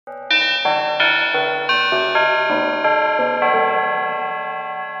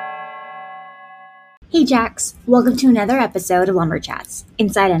Hey Jax, welcome to another episode of Lumber Chats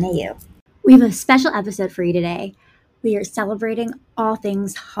inside NAU. We have a special episode for you today. We are celebrating all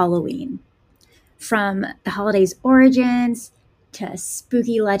things Halloween, from the holiday's origins to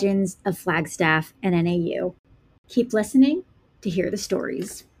spooky legends of Flagstaff and NAU. Keep listening to hear the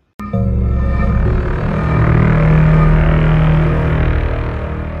stories.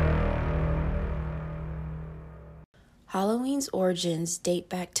 Halloween's origins date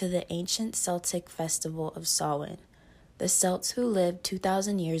back to the ancient Celtic festival of Samhain. The Celts who lived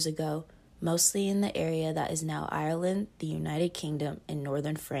 2,000 years ago, mostly in the area that is now Ireland, the United Kingdom, and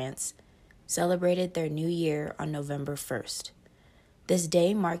northern France, celebrated their new year on November 1st. This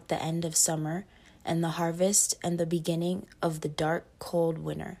day marked the end of summer and the harvest and the beginning of the dark, cold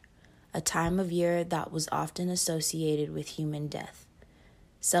winter, a time of year that was often associated with human death.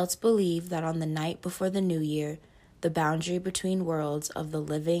 Celts believed that on the night before the new year, the boundary between worlds of the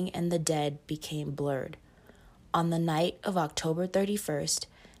living and the dead became blurred. On the night of October 31st,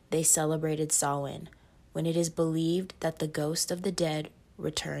 they celebrated Samhain, when it is believed that the ghost of the dead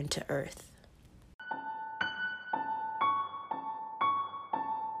returned to Earth.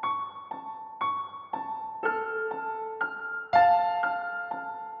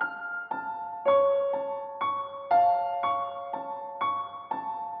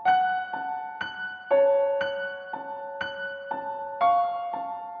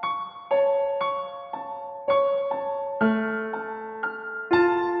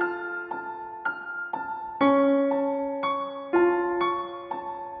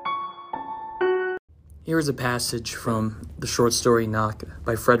 Here is a passage from the short story Knock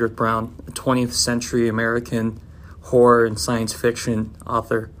by Frederick Brown, a 20th century American horror and science fiction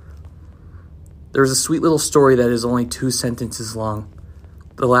author. There is a sweet little story that is only 2 sentences long.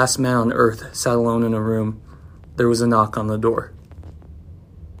 The last man on earth sat alone in a room. There was a knock on the door.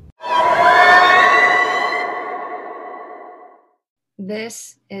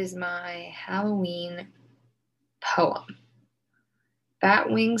 This is my Halloween poem.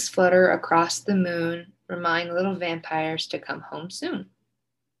 Bat wings flutter across the moon, remind little vampires to come home soon.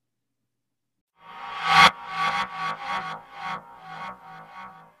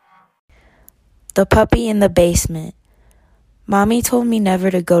 The puppy in the basement. Mommy told me never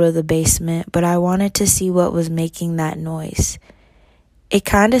to go to the basement, but I wanted to see what was making that noise. It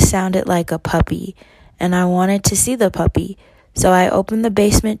kind of sounded like a puppy, and I wanted to see the puppy, so I opened the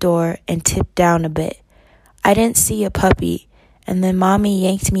basement door and tipped down a bit. I didn't see a puppy, and then Mommy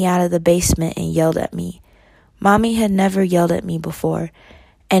yanked me out of the basement and yelled at me. Mommy had never yelled at me before,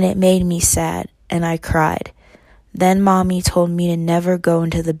 and it made me sad, and I cried. Then Mommy told me to never go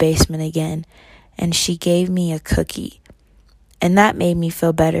into the basement again, and she gave me a cookie. And that made me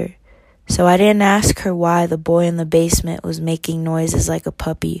feel better. So I didn't ask her why the boy in the basement was making noises like a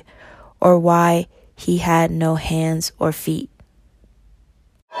puppy, or why he had no hands or feet.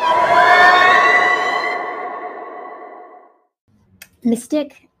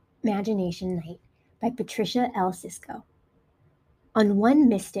 Mystic Imagination Night by Patricia L. Cisco. On one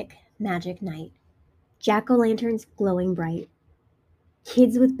mystic, magic night, jack-o'-lanterns glowing bright,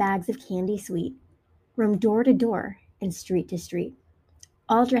 kids with bags of candy sweet roam door to door and street to street,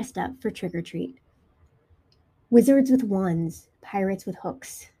 all dressed up for trick-or-treat. Wizards with wands, pirates with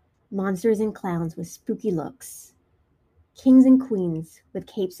hooks, monsters and clowns with spooky looks, kings and queens with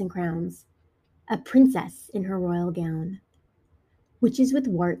capes and crowns, a princess in her royal gown, witches with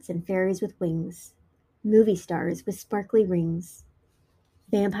warts and fairies with wings, movie stars with sparkly rings,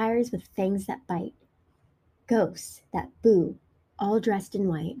 vampires with fangs that bite, ghosts that boo, all dressed in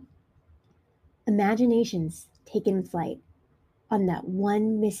white. Imaginations taken flight on that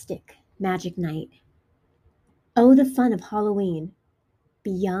one mystic magic night. Oh, the fun of Halloween, be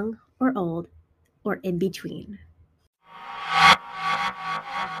young or old or in between.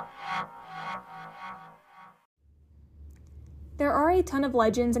 There are a ton of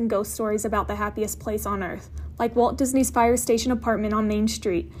legends and ghost stories about the happiest place on Earth, like Walt Disney's Fire Station apartment on Main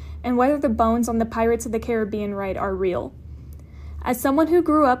Street, and whether the bones on the Pirates of the Caribbean ride are real. As someone who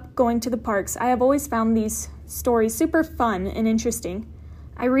grew up going to the parks, I have always found these stories super fun and interesting.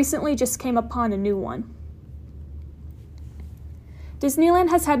 I recently just came upon a new one. Disneyland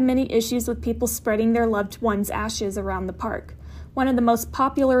has had many issues with people spreading their loved ones' ashes around the park, one of the most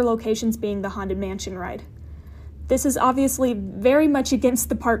popular locations being the Haunted Mansion ride. This is obviously very much against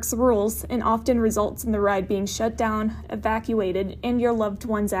the park's rules and often results in the ride being shut down, evacuated, and your loved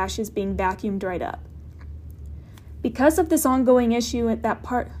one's ashes being vacuumed right up. Because of this ongoing issue that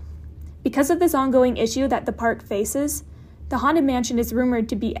the park faces, the Haunted Mansion is rumored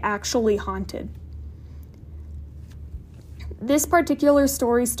to be actually haunted. This particular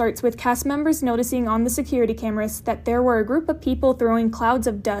story starts with cast members noticing on the security cameras that there were a group of people throwing clouds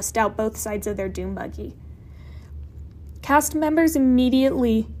of dust out both sides of their dune buggy. Cast members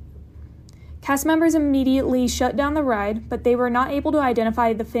immediately shut down the ride, but they were not able to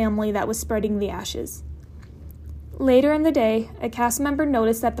identify the family that was spreading the ashes. Later in the day, a cast member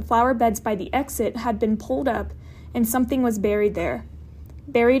noticed that the flower beds by the exit had been pulled up and something was buried there.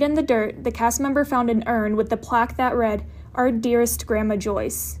 Buried in the dirt, the cast member found an urn with the plaque that read, "Our dearest Grandma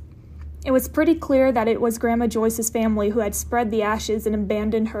Joyce." It was pretty clear that it was Grandma Joyce's family who had spread the ashes and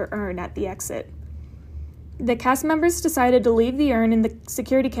abandoned her urn at the exit. The cast members decided to leave the urn in the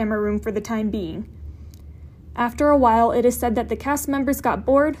security camera room for the time being. After a while, it is said that the cast members got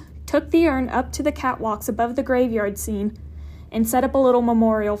bored, took the urn up to the catwalks above the graveyard scene, and set up a little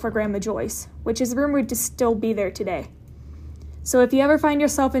memorial for Grandma Joyce, which is rumored to still be there today. So if you ever find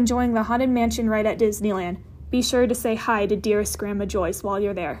yourself enjoying the Haunted Mansion ride at Disneyland, be sure to say hi to dearest Grandma Joyce while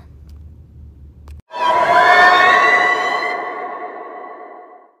you're there.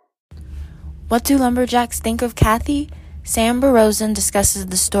 What do lumberjacks think of Kathy? Sam Barosen discusses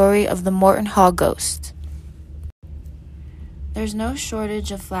the story of the Morton Hall ghost. There's no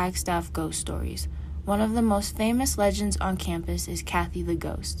shortage of Flagstaff ghost stories. One of the most famous legends on campus is Kathy the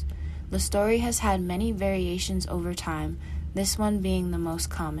Ghost. The story has had many variations over time, this one being the most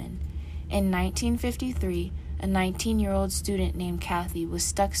common. In 1953, a 19-year-old student named Kathy was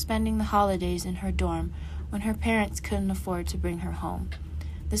stuck spending the holidays in her dorm when her parents couldn't afford to bring her home.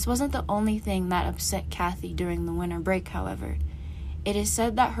 This wasn't the only thing that upset Kathy during the winter break, however. It is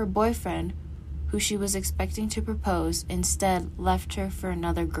said that her boyfriend, who she was expecting to propose, instead left her for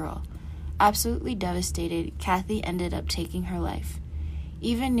another girl. Absolutely devastated, Kathy ended up taking her life.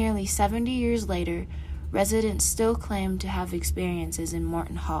 Even nearly 70 years later, residents still claim to have experiences in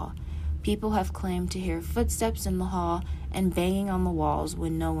Morton Hall. People have claimed to hear footsteps in the hall and banging on the walls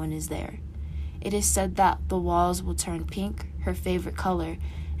when no one is there. It is said that the walls will turn pink, her favorite color,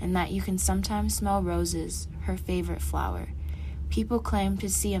 and that you can sometimes smell roses, her favorite flower. People claim to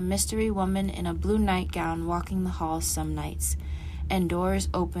see a mystery woman in a blue nightgown walking the halls some nights, and doors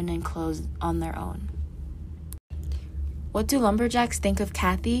open and close on their own. What do lumberjacks think of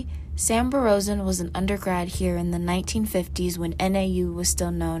Kathy? Sam Barosen was an undergrad here in the 1950s when NAU was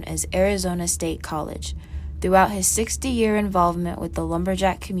still known as Arizona State College. Throughout his 60-year involvement with the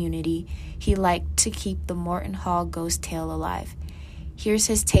lumberjack community, he liked to keep the Morton Hall ghost tale alive. Here's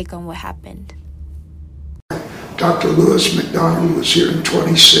his take on what happened. Dr. Lewis McDonald was here in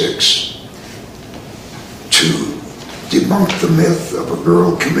 26 to debunk the myth of a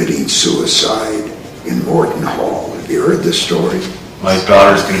girl committing suicide in Morton Hall. Have you heard this story? My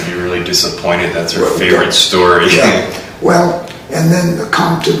daughter's going to be really disappointed. That's her favorite story. Yeah. Well, and then the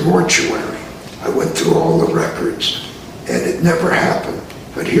Compton mortuary. I went through all the records, and it never happened.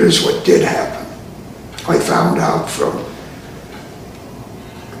 But here's what did happen. I found out from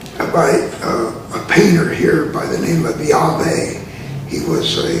a painter here by the name of Yahweh. He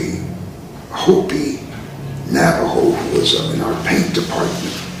was a Hopi Navajo who was in our paint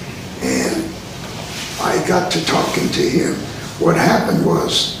department. And I got to talking to him. What happened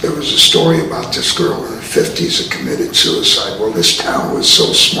was, there was a story about this girl in the 50s that committed suicide. Well, this town was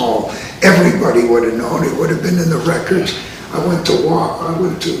so small, everybody would have known. It would have been in the records. I went to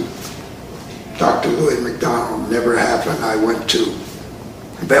Dr. Louis McDonald, never happened. I went to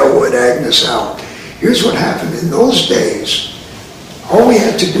Bellwood, Agnes Allen. Here's what happened. In those days, all we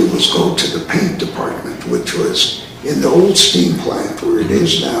had to do was go to the paint department, which was in the old steam plant where it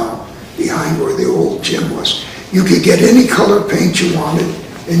is now, behind where the old gym was. You could get any color paint you wanted,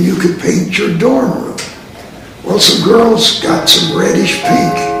 and you could paint your dorm room. Well, some girls got some reddish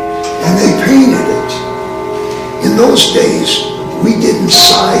pink, and they painted it. In those days, we didn't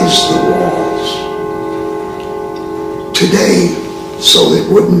size the walls. Today, so it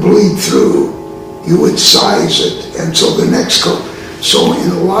wouldn't bleed through, you would size it, and so the next coat. So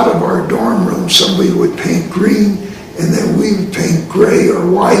in a lot of our dorm rooms, somebody would paint green, and then we would paint gray or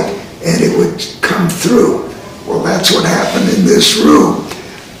white, and it would come through. Well, that's what happened in this room.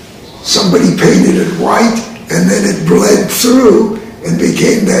 Somebody painted it white, and then it bled through and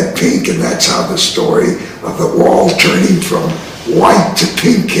became that pink, and that's how the story of the wall turning from white to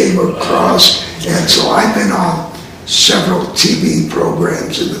pink came across. And so I've been on several TV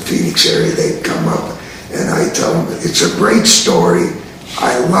programs in the Phoenix area. They come up, and I tell them, it's a great story.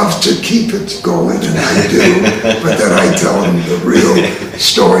 I love to keep it going, and I do, but then I tell them the real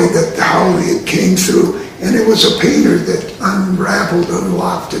story, that how it came through. And it was a painter that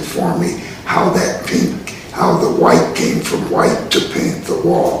unlocked it for me, how that pink, how the white came from white to paint the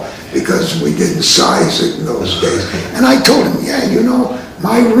wall. because we didn't size it in those days. And I told him, yeah, you know,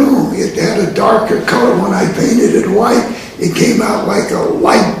 my room, it had a darker color. When I painted it white, it came out like a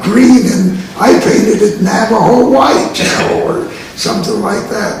light green, and I painted it Navajo white, you know, or something like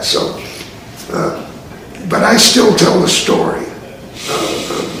that. So, but I still tell the story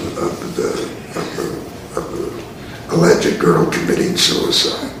of the alleged girl committing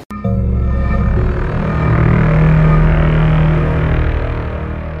suicide.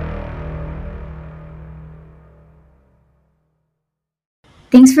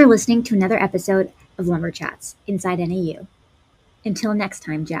 Thanks for listening to another episode of Lumber Chats inside NAU. Until next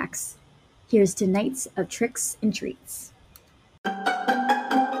time, Jacks, here's to nights of tricks and treats.